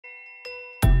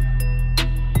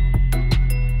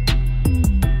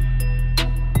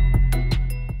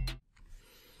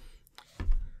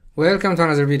Welcome to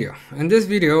another video. In this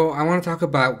video, I want to talk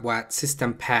about what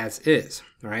system paths is,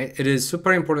 right? It is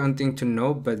super important thing to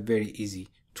know, but very easy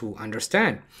to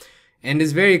understand. And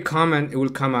it's very common, it will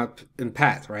come up in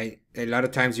path, right? A lot of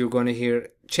times you're going to hear,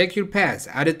 check your paths,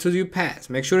 add it to your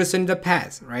paths, make sure it's in the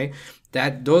paths, right?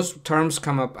 Those terms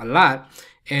come up a lot.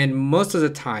 And most of the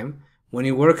time, when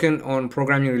you're working on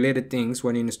programming related things,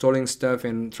 when you're installing stuff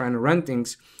and trying to run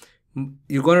things,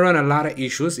 you're going to run a lot of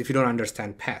issues if you don't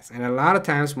understand paths. And a lot of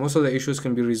times, most of the issues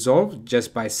can be resolved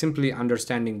just by simply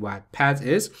understanding what path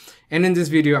is. And in this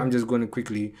video, I'm just going to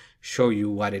quickly show you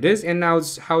what it is and how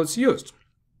it's used.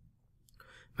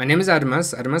 My name is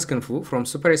Admas Kung Fu from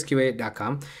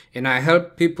supersqa.com, and I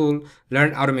help people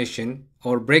learn automation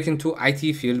or break into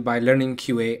IT field by learning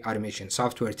QA automation,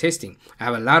 software testing. I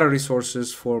have a lot of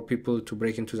resources for people to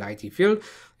break into the IT field,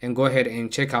 and go ahead and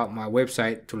check out my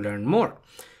website to learn more.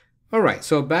 Alright,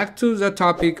 so back to the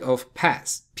topic of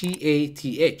paths,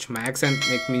 P-A-T-H. My accent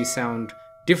makes me sound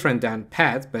different than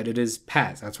path, but it is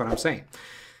paths, that's what I'm saying.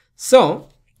 So,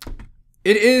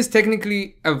 it is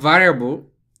technically a variable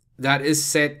that is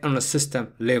set on a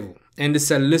system level, and it's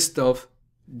a list of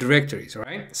directories,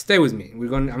 alright? Stay with me,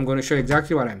 I'm going to show you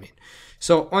exactly what I mean.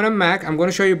 So, on a Mac, I'm going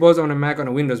to show you both on a Mac and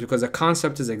on a Windows because the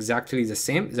concept is exactly the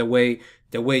same. The way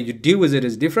you deal with it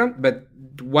is different, but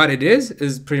what it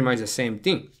is pretty much the same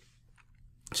thing.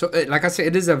 So like I said,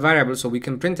 it is a variable, so we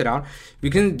can print it out. We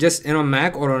can just, on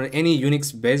Mac or on any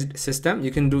Unix based system, you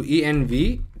can do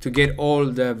env to get all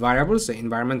the variables, the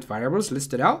environment variables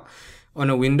listed out. On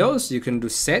a Windows, you can do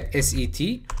set,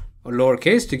 S-E-T, or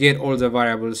lowercase to get all the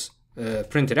variables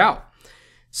printed out.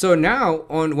 So now,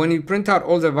 when you print out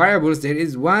all the variables, there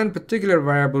is one particular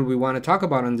variable we want to talk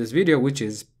about on this video, which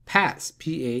is paths,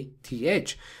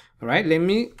 P-A-T-H. All right, let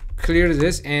me clear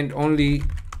this and only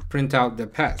print out the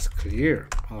paths. Clear.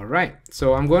 All right,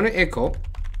 so I'm going to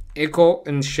echo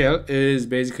in shell is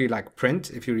basically like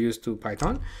print if you're used to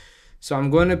Python. So I'm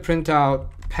going to print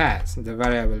out paths, the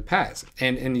variable paths,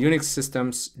 and in Unix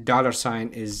systems $sign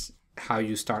is how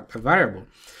you start a variable.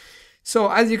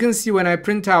 So as you can see, when I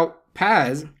print out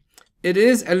paths, it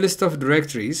is a list of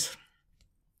directories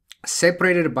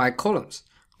separated by colons.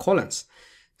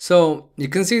 So you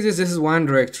can see this is one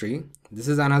directory, this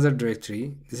is another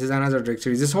directory, this is another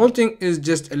directory. This whole thing is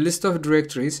just a list of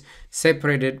directories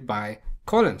separated by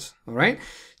colons, all right?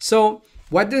 So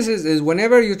what this is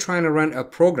whenever you're trying to run a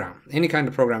program, any kind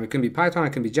of program, it can be Python,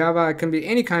 it can be Java, it can be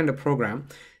any kind of program,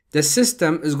 the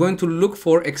system is going to look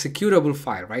for executable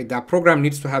file, right? That program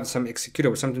needs to have some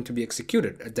executable, something to be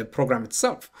executed, the program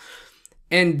itself.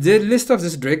 And the list of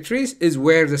these directories is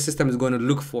where the system is going to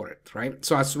look for it, right?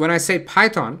 So when I say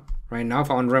Python, right now, if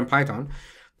I want to run Python,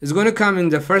 it's going to come in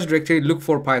the first directory, look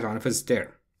for Python if it's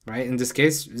there, right? In this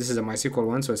case, this is a MySQL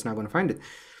one, so it's not going to find it.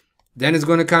 Then it's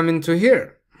going to come into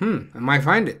here. I might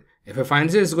find it. If it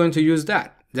finds it, it's going to use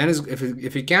that. Then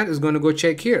if it can't, it's going to go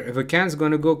check here. If it can't, it's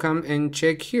going to go come and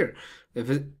check here. If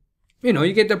it,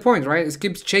 you get the point, right? It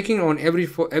keeps checking on every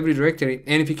directory,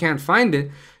 and if you can't find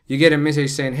it, you get a message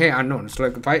saying, hey, unknown. So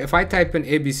like if I type in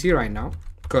ABC right now,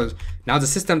 because now the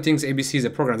system thinks ABC is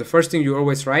a program. The first thing you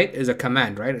always write is a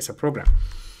command, right? It's a program.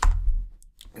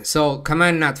 So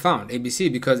command not found,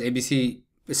 ABC, because ABC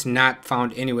is not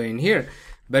found anywhere in here.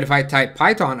 But if I type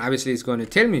Python, obviously it's going to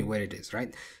tell me where it is,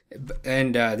 right?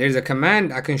 And there's a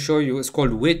command I can show you. It's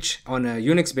called which on a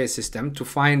Unix-based system to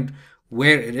find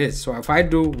where it is. So if I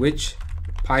do which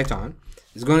Python,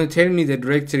 it's going to tell me the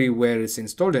directory where it's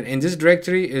installed in. And this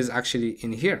directory is actually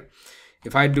in here.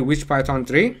 If I do which Python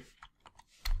 3,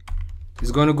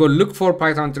 it's going to go look for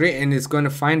Python 3 and it's going to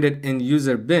find it in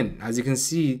user bin. As you can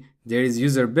see, there is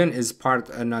user bin is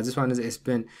part, no, this one is S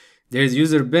bin. There's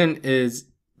user bin is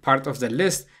part of the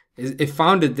list. It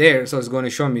found it there, so it's going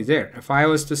to show me there. If I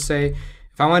was to say,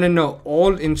 if I want to know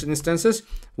all instances,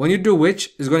 when you do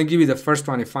which, it's going to give you the first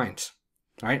one it finds,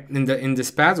 right? In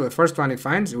this path, the first one it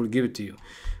finds, it will give it to you.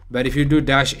 But if you do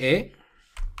 -A,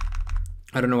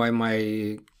 I don't know why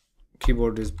my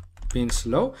keyboard is being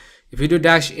slow. If you do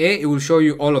 -A, it will show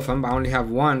you all of them. I only have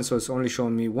one, so it's only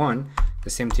showing me one. The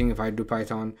same thing if I do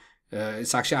Python. I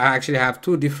actually have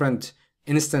two different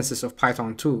instances of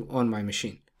Python 2 on my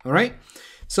machine. All right.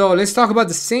 So let's talk about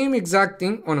the same exact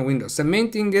thing on a Windows. The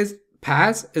main thing is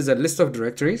paths is a list of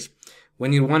directories.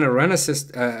 When you want to run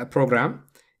a program,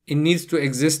 it needs to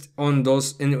exist on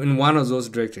those in one of those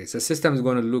directories. The system is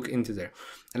going to look into there.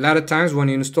 A lot of times when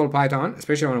you install Python,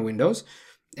 especially on a Windows,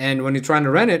 and when you're trying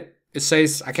to run it, it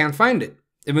says I can't find it,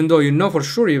 even though you know for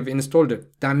sure you've installed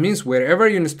it. That means wherever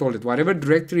you installed it, whatever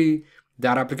directory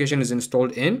that application is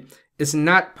installed in, is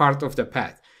not part of the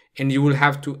path. And you will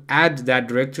have to add that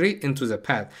directory into the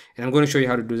path. And I'm going to show you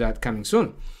how to do that coming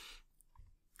soon.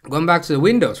 Going back to the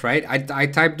Windows, right? I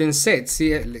typed in set,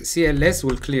 CLS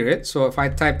will clear it. So if I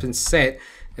type in set,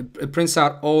 it prints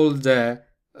out all the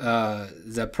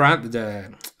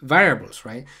variables,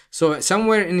 right? So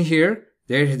somewhere in here,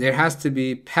 there has to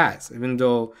be paths, even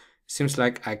though it seems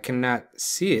like I cannot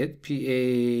see it.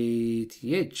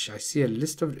 PATH, I see a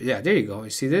list of, yeah, there you go.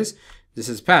 You see this? This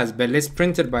is paths, but let's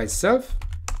print it by itself.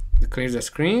 Clear the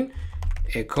screen,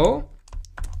 echo,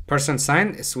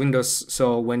 %sign is Windows.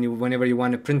 So whenever you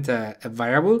want to print a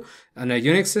variable on a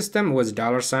Unix system, it was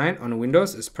 $. On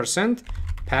Windows is %,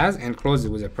 paths, and close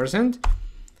it with a %.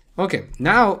 Okay,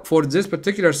 now for this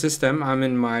particular system, I'm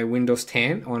in my Windows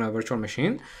 10 on a virtual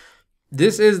machine.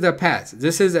 This is the path.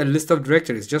 This is a list of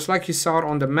directories. Just like you saw it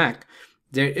on the Mac,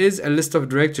 there is a list of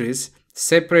directories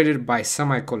separated by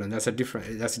semicolon. That's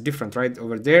different, right?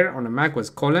 Over there on the Mac was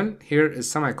colon, here is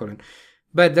semicolon.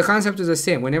 But the concept is the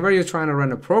same. Whenever you're trying to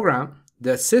run a program,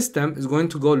 the system is going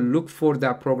to go look for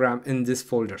that program in these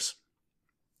folders.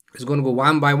 It's going to go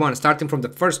one by one, starting from the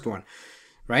first one,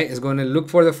 right? It's going to look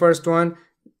for the first one,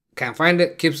 can't find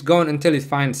it, keeps going until it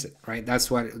finds it, right? That's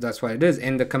what it is.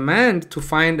 And the command to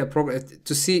find a program,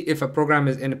 to see if a program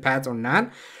is in a path or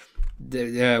not,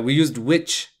 we used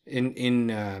which in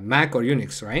Mac or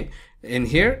Unix, right? In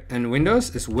here in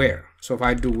Windows is where. So if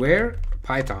I do where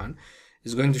Python,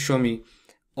 it's going to show me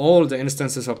all the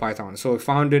instances of Python. So I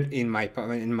found it in my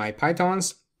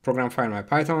Pythons, program file my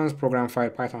Pythons, program file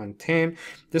Python 10.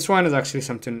 This one is actually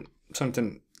something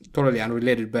totally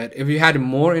unrelated, but if you had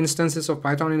more instances of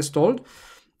Python installed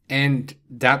and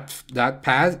that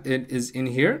path it is in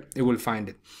here, it will find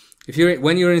it.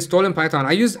 When you're installing Python,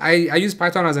 I use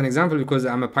Python as an example because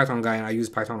I'm a Python guy and I use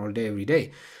Python all day, every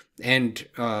day. And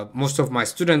most of my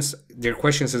students, their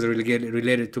questions is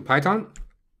related to Python.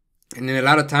 And then a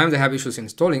lot of times they have issues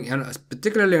installing, and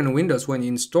particularly on Windows, when you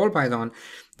install Python,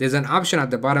 there's an option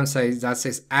at the bottom that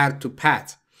says add to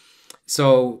path.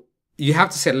 So you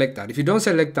have to select that. If you don't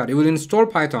select that, it will install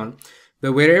Python,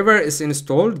 but wherever it's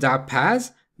installed, that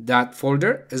path, that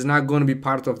folder is not going to be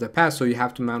part of the path. So you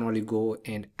have to manually go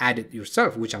and add it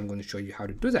yourself, which I'm going to show you how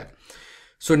to do that.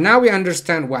 So now we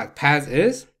understand what path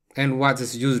is and what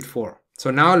it's used for.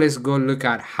 So now let's go look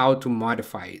at how to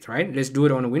modify it, right? Let's do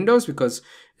it on Windows because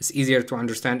it's easier to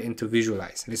understand and to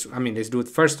visualize. Let's do it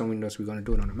first on Windows. We're going to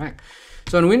do it on a Mac.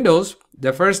 So on Windows,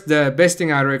 the best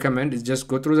thing I recommend is just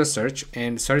go through the search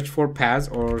and search for paths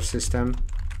or system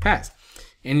paths.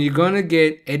 And you're going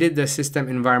to edit the system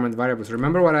environment variables.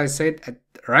 Remember what I said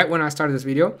right when I started this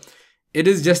video? It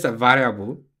is just a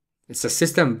variable. It's a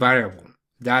system variable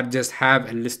that just have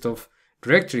a list of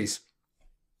directories.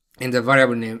 And the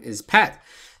variable name is path.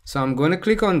 So I'm going to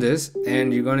click on this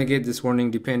and you're going to get this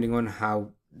warning depending on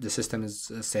how the system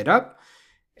is set up.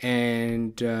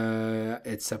 And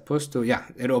it's supposed to, yeah,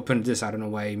 it opened this. I don't know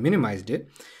why I minimized it.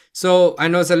 So I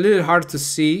know it's a little hard to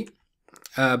see,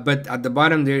 but at the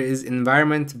bottom there is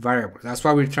environment variable. That's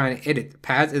why we're trying to edit.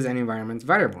 Path is an environment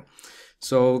variable.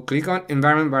 So click on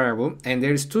environment variable and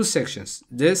there's two sections.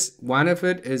 This one of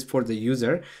it is for the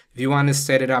user. If you want to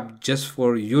set it up just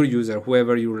for your user,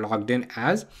 whoever you're logged in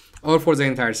as, or for the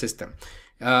entire system.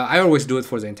 I always do it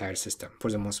for the entire system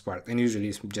for the most part. And usually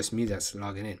it's just me that's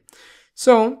logging in.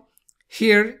 So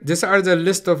here, these are the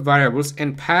list of variables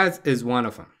and path is one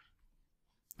of them.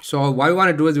 So what we want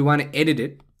to do is we want to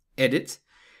edit.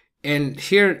 And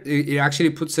here it actually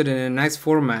puts it in a nice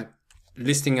format,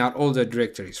 listing out all the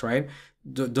directories, right?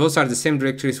 Those are the same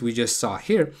directories we just saw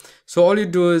here. So all you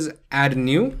do is add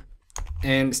new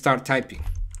and start typing.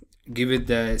 Give it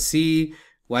the C,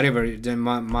 whatever,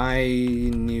 my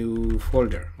new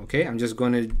folder. Okay, I'm just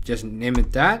going to just name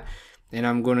it that. And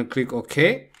I'm going to click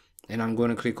OK. And I'm going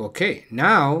to click OK.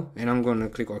 Now, and I'm going to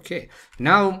click OK.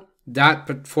 Now,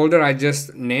 that folder I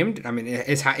just named, I mean,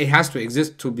 it has to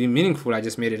exist to be meaningful. I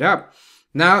just made it up.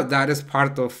 Now, that is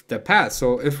part of the path.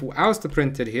 So if I was to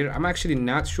print it here, I'm actually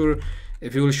not sure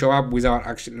if it will show up without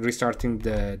actually restarting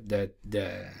the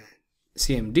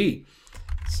CMD.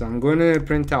 So I'm going to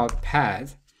print out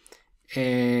path.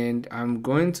 And I'm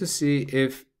going to see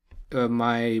if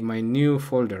my new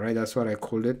folder, right? That's what I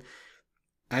called it.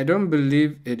 I don't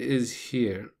believe it is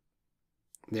here.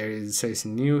 It says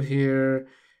new here.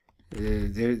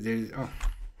 Oh,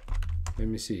 let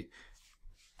me see.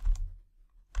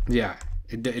 Yeah,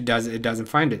 it doesn't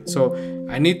find it. So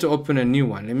I need to open a new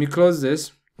one. Let me close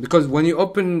this because when you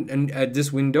open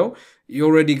this window, you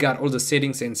already got all the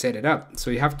settings and set it up.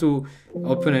 So you have to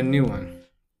open a new one.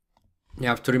 You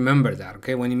have to remember that,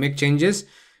 okay? When you make changes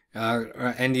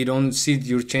and you don't see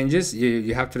your changes,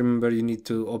 you have to remember you need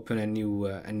to open a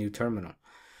new terminal.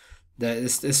 That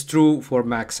is true for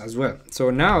Macs as well. So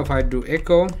now if I do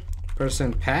echo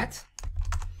 %path,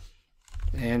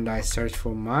 and I search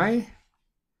for my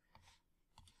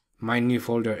new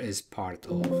folder is part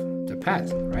of the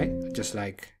path, right? Just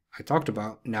like I talked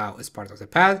about, now it's part of the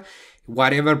path.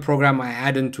 Whatever program I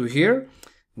add into here,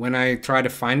 when I try to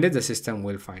find it, the system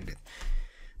will find it.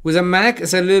 With a Mac,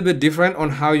 it's a little bit different on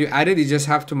how you add it. You just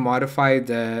have to modify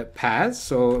the path.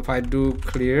 So if I do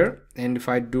clear and if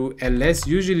I do ls,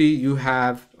 usually you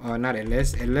have not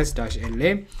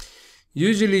ls-la,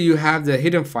 usually you have the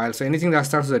hidden file. So anything that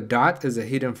starts with a dot is a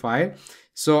hidden file.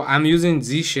 So I'm using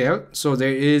Z shell. So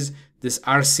there is this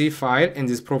RC file and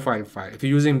this profile file. If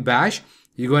you're using bash,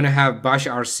 you're going to have bash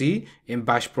RC and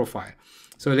bash profile.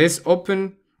 So let's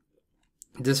open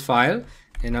this file,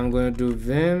 and I'm going to do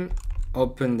vim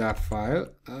open that file.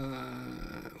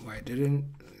 Why didn't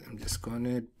I'm just going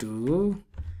to do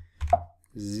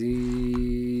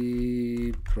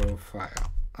Z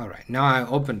profile. All right, now I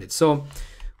opened it. So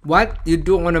what you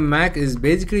do on a Mac is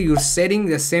basically you're setting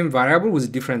the same variable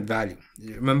with different value.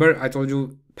 Remember I told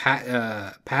you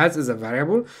paths is a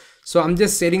variable, so I'm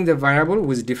just setting the variable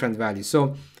with different values.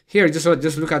 So here, just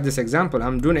look at this example.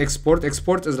 I'm doing export.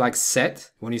 Export is like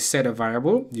set. When you set a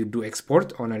variable, you do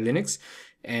export on a Linux,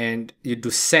 and you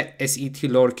do set, set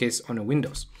lowercase on a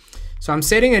Windows. So I'm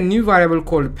setting a new variable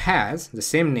called paths, the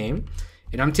same name,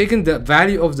 and I'm taking the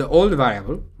value of the old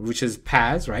variable, which is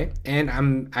paths, right? And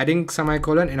I'm adding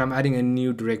semicolon, and I'm adding a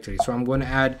new directory. So I'm going to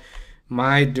add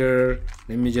my dir,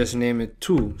 let me just name it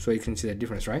 2 so you can see the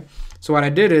difference, right? So what I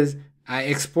did is I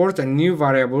export a new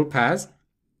variable paths,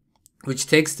 which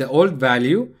takes the old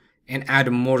value and add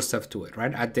more stuff to it,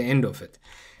 right, at the end of it.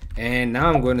 And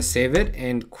now I'm going to save it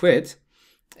and quit,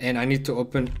 and I need to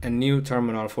open a new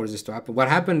terminal for this to happen. What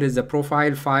happened is the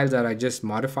profile file that I just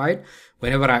modified,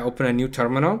 whenever I open a new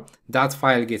terminal, that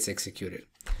file gets executed.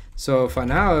 So for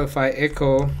now, if I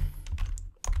echo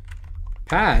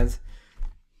path,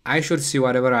 I should see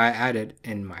whatever I added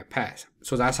in my path.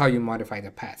 So that's how you modify the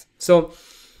path. So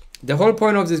the whole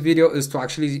point of this video is to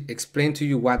actually explain to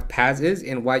you what path is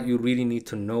and what you really need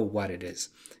to know what it is,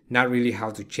 not really how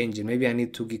to change it. Maybe I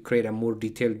need to create a more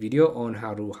detailed video on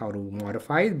how to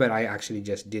modify it, but I actually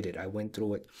just did it. I went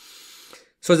through it.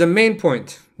 So the main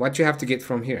point, what you have to get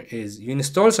from here is you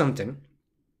install something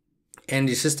and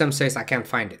the system says, I can't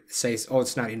find it. It says, oh,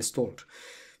 it's not installed.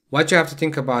 What you have to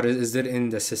think about is it in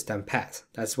the system path?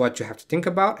 That's what you have to think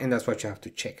about, and that's what you have to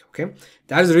check, okay?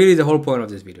 That's really the whole point of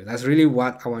this video. That's really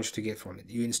what I want you to get from it.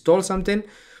 You install something,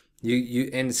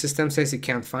 and the system says you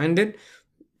can't find it.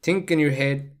 Think in your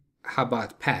head, how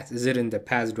about path? Is it in the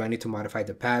path? Do I need to modify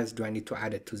the path? Do I need to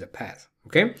add it to the path?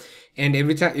 Okay? And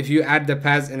every time, if you add the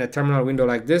path in a terminal window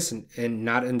like this and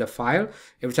not in the file,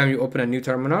 every time you open a new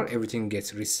terminal, everything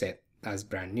gets reset as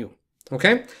brand new.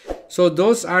 Okay, so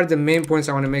those are the main points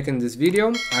I want to make in this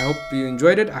video. I hope you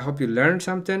enjoyed it. I hope you learned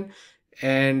something,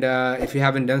 and if you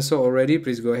haven't done so already,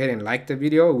 please go ahead and like the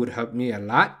video. It would help me a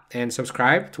lot, and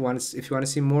subscribe if you want to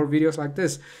see more videos like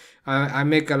this. I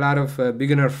make a lot of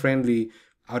beginner friendly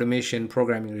automation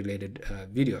programming related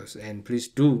videos, and please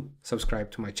do subscribe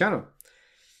to my channel.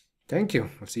 Thank you.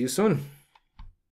 I'll see you soon.